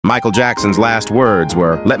Michael Jackson's last words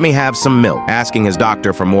were, "Let me have some milk," asking his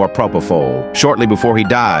doctor for more propofol, shortly before he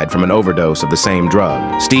died from an overdose of the same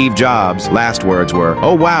drug. Steve Jobs' last words were,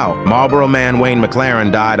 "Oh wow, Marlboro man Wayne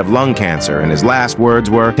McLaren died of lung cancer," and his last words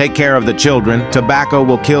were, "Take care of the children, tobacco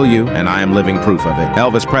will kill you, and I am living proof of it."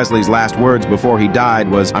 Elvis Presley's last words before he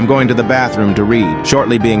died was, "I'm going to the bathroom to read,"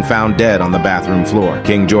 shortly being found dead on the bathroom floor.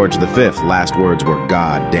 King George V's last words were,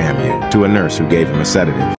 "God damn you," to a nurse who gave him a sedative.